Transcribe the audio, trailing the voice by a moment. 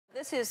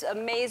This is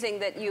amazing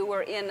that you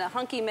were in a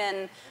Hunky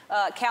Men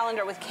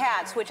calendar with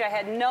cats, which I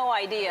had no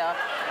idea.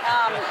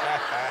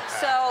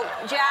 So,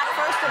 Jack,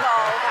 first of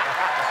all,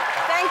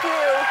 thank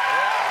you.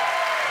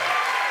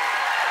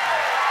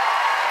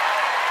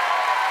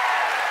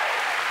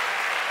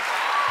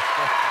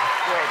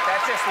 Wait,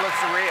 that just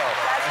looks real.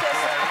 That's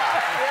just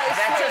really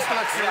That sweet. just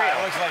looks real. Yeah,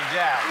 it looks like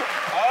Jack.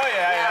 Oh,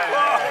 yeah. I don't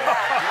know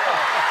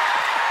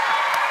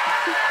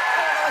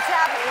what's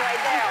happening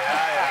right there.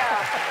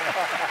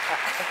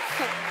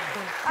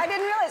 I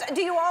didn't realize.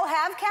 Do you all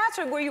have cats,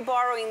 or were you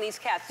borrowing these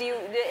cats?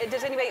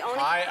 Does anybody own a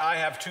cat? I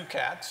have 2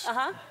 cats.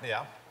 Uh-huh.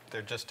 Yeah.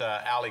 They're just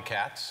alley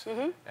cats.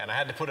 Mm-hmm. And I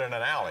had to put it in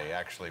an alley,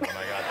 actually, when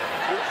I got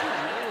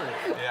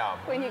them. Yeah.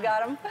 When you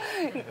got them?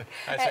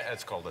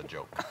 That's called a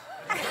joke.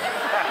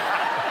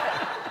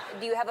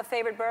 Do you have a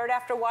favorite bird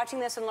after watching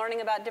this and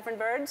learning about different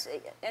birds?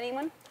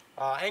 Anyone?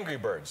 Angry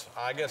Birds.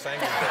 I guess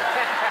Angry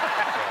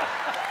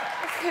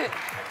Birds.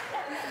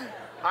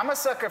 I'm a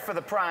sucker for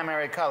the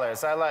primary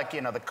colors. I like,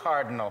 you know, the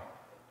cardinal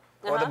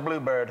or the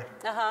bluebird.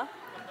 Uh-huh.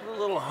 A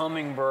little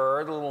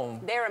hummingbird, a little...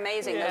 They're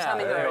amazing, those They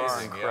hummingbirds.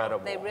 are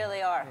incredible. They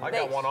really are. I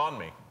got one on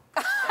me.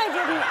 I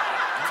didn't.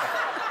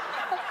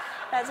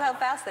 That's how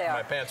fast they are.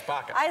 My pants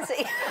pocket. I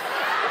see.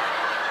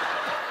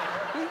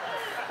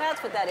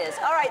 That's what that is.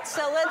 All right,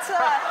 so let's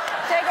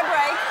take a break.